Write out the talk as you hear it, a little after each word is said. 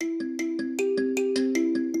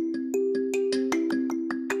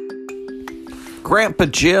Grandpa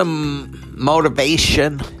Jim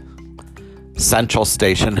Motivation, Central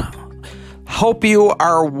Station. Hope you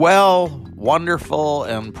are well, wonderful,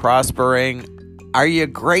 and prospering. Are you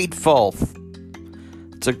grateful?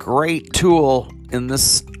 It's a great tool in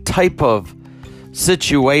this type of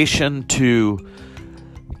situation to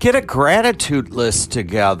get a gratitude list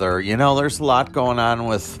together. You know, there's a lot going on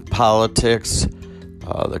with politics,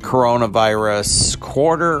 the coronavirus.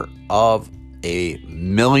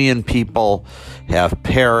 250,000 people have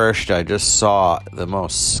perished. I just saw the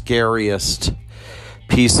most scariest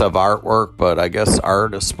piece of artwork, but I guess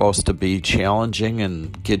art is supposed to be challenging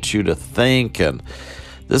and get you to think, and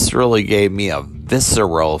this really gave me a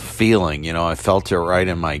visceral feeling. You know, I felt it right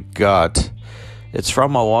in my gut. It's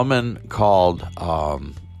from a woman called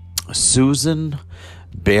Susan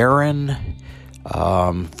Baron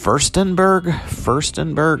Furstenberg,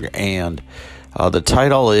 and the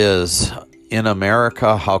title is In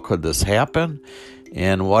America, How Could This Happen?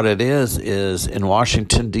 And what it is in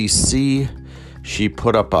Washington, D.C., she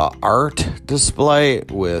put up an art display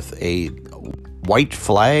with a white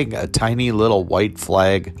flag, a tiny little white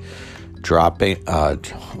flag draping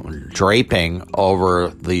over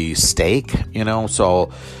the stake, you know.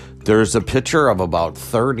 So there's a picture of about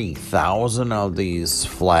 30,000 of these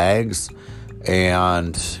flags.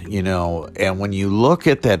 And, you know, and when you look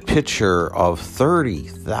at that picture of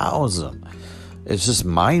 30,000, it's just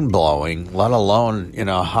mind-blowing, let alone, you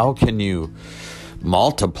know, how can you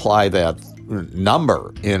multiply that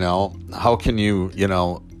number, you know? How can you,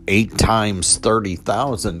 8 times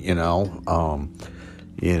 30,000,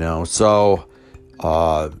 so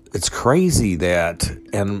it's crazy that,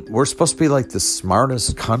 and we're supposed to be like the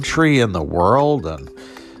smartest country in the world, and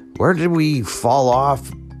where did we fall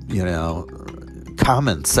off,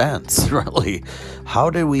 common sense, really? How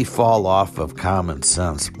did we fall off of common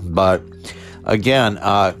sense? But again,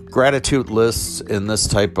 gratitude lists in this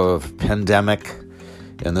type of pandemic,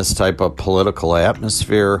 in this type of political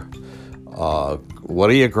atmosphere, what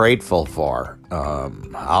are you grateful for?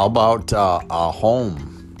 How about a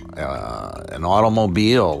home, an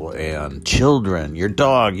automobile, and children, your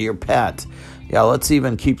dog, your pet? Yeah, let's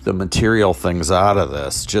even keep the material things out of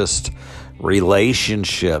this. Just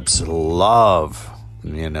relationships, love,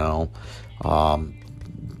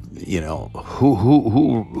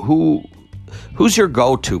 who's your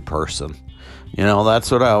go-to person?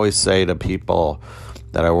 That's what I always say to people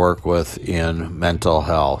that I work with in mental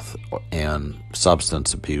health and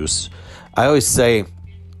substance abuse. I always say,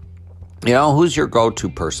 who's your go-to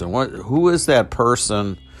person? Who is that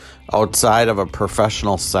person outside of a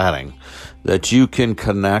professional setting that you can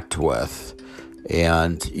connect with?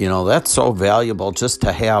 And, that's so valuable just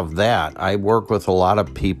to have that. I work with a lot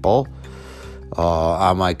of people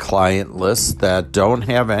on my client list that don't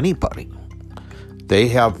have anybody. They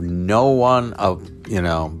have no one of,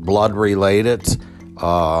 blood related.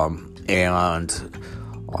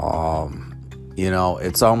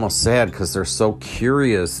 It's almost sad because they're so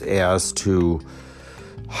curious as to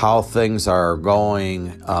how things are going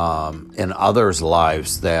in others'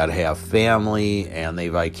 lives that have family, and they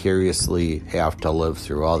vicariously have to live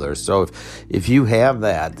through others. So if you have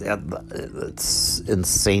that, it's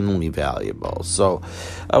insanely valuable. So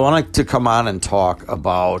I wanted to come on and talk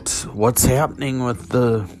about what's happening with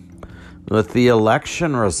the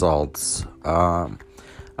election results.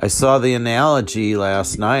 I saw the analogy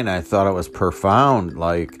last night, and I thought it was profound.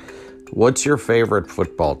 Like, what's your favorite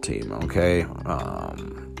football team, okay?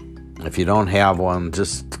 If you don't have one,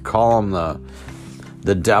 just call them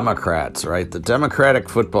the Democrats, right? The Democratic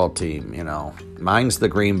football team, Mine's the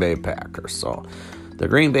Green Bay Packers. So the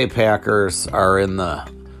Green Bay Packers are in the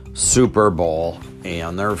Super Bowl,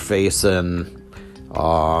 and they're facing,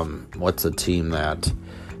 what's a team that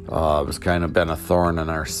has kind of been a thorn in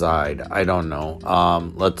our side? I don't know.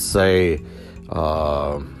 Let's say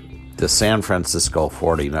the San Francisco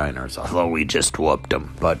 49ers, although we just whooped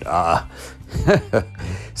them. But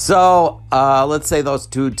so let's say those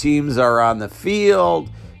two teams are on the field,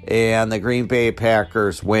 and the Green Bay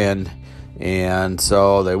Packers win. And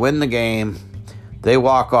so they win the game. They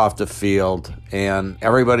walk off the field, and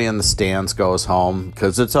everybody in the stands goes home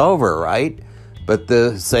because it's over, right? But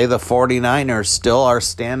the 49ers still are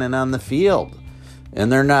standing on the field,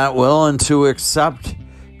 and they're not willing to accept,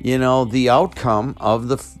 the outcome of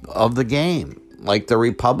the game. Like the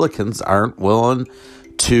Republicans aren't willing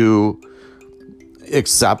to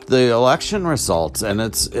accept the election results, and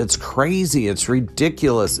it's crazy. It's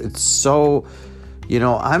ridiculous. It's so,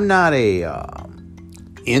 I'm not a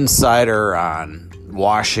insider on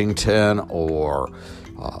Washington or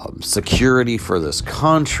security for this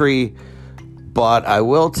country. But I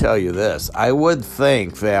will tell you this. I would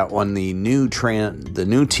think that when the new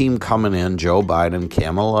team coming in, Joe Biden,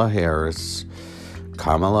 Kamala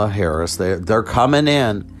Harris, they're coming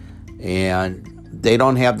in and they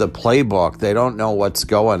don't have the playbook. They don't know what's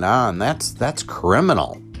going on. That's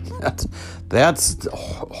criminal. That's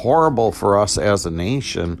horrible for us as a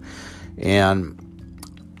nation. And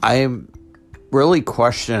I'm really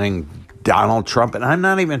questioning Donald Trump. And I'm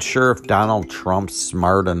not even sure if Donald Trump's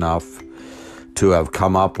smart enough to have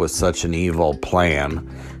come up with such an evil plan.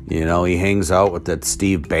 You know, he hangs out with that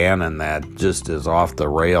Steve Bannon that just is off the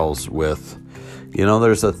rails with, you know,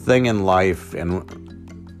 there's a thing in life, and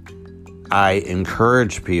I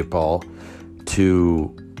encourage people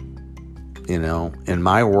to, you know, in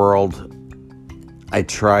my world, I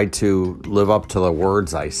try to live up to the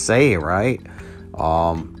words I say, right?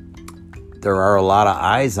 There are a lot of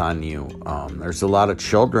eyes on you. There's a lot of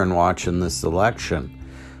children watching this election.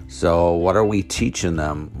 So what are we teaching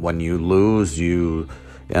them? When you lose, you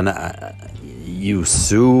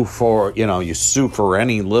sue for, you sue for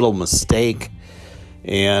any little mistake.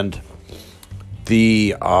 And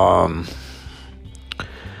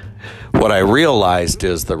what I realized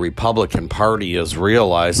is the Republican Party is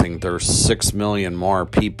realizing there's 6 million more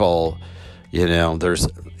people, there's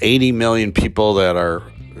 80 million people that are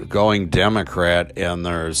going Democrat, and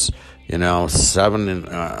there's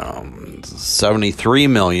 73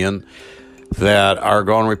 million that are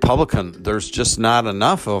going Republican. There's just not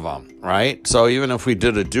enough of them, right? So even if we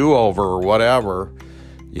did a do-over or whatever,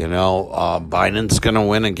 Biden's going to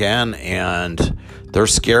win again, and they're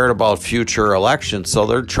scared about future elections, so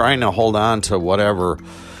they're trying to hold on to whatever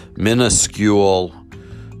minuscule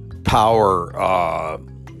power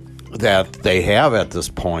that they have at this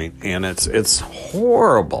point, and it's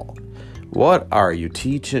horrible. What are you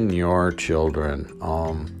teaching your children?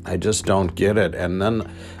 I just don't get it. And then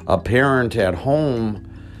a parent at home,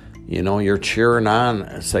 you're cheering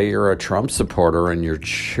on, say you're a Trump supporter and you're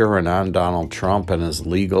cheering on Donald Trump and his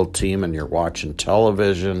legal team, and you're watching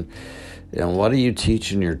television. And what are you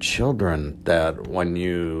teaching your children? That when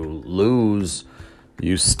you lose,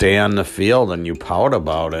 you stay on the field and you pout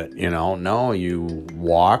about it? No, you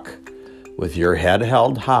walk with your head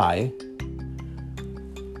held high,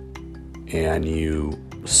 and you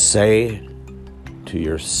say to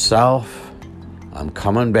yourself, I'm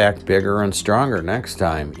coming back bigger and stronger next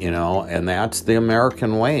time, and that's the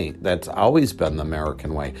American way. That's always been the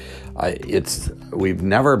American way. We've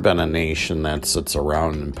never been a nation that sits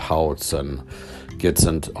around and pouts and gets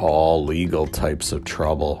into all legal types of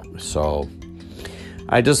trouble. So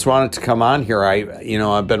I just wanted to come on here.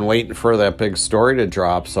 I've been waiting for that big story to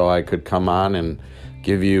drop so I could come on and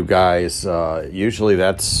give you guys, usually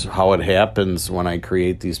that's how it happens when I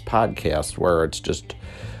create these podcasts, where it's just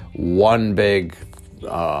one big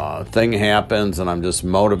thing happens and I'm just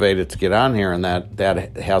motivated to get on here, and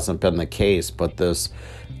that hasn't been the case. But this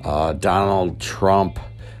Donald Trump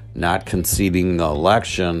not conceding the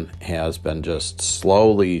election has been just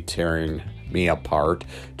slowly tearing me apart,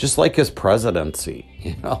 just like his presidency.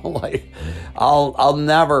 I'll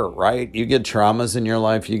never, right? You get traumas in your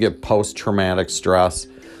life, you get post-traumatic stress,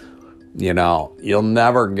 you'll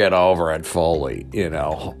never get over it fully.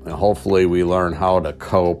 Hopefully we learn how to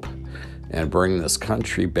cope and bring this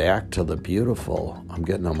country back to the beautiful, I'm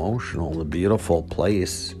getting emotional, the beautiful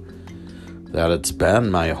place that it's been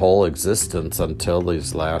my whole existence until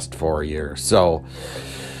these last 4 years. So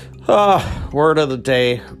word of the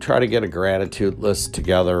day, try to get a gratitude list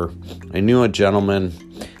together. I knew a gentleman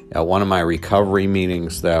at one of my recovery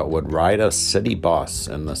meetings that would ride a city bus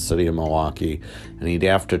in the city of Milwaukee, and he'd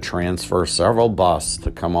have to transfer several buses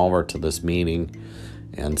to come over to this meeting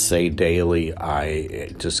and say daily,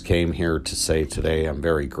 I just came here to say today I'm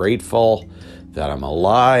very grateful that I'm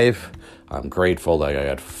alive. I'm grateful that I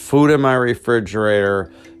got food in my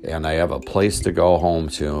refrigerator and I have a place to go home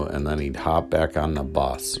to. And then he'd hop back on the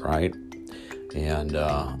bus, right? And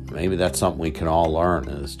maybe that's something we can all learn,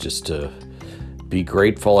 is just to be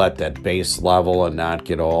grateful at that base level and not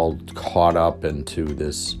get all caught up into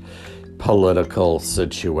this political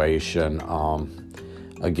situation.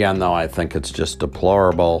 Again, though, I think it's just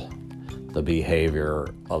deplorable. The behavior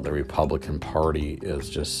of the Republican Party is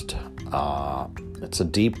just, it's a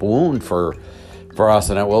deep wound for us,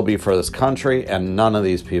 and it will be for this country, and none of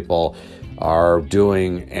these people are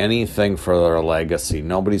doing anything for their legacy.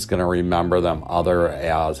 Nobody's going to remember them other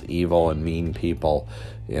as evil and mean people,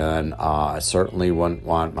 and I certainly wouldn't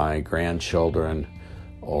want my grandchildren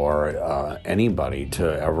or anybody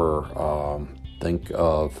to ever think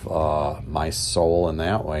of my soul in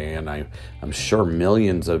that way, and I'm sure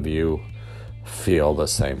millions of you feel the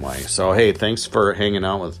same way. So hey, thanks for hanging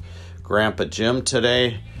out with Grandpa Jim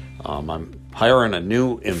today. I'm hiring a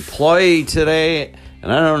new employee today,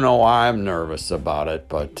 and I don't know why I'm nervous about it,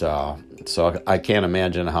 but so I can't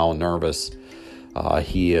imagine how nervous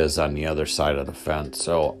he is on the other side of the fence.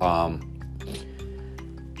 So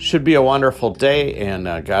should be a wonderful day,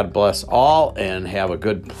 and God bless all, and have a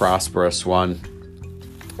good, prosperous one.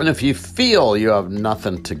 And if you feel you have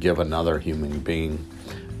nothing to give another human being,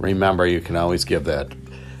 remember you can always give that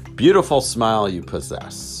beautiful smile you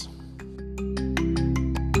possess.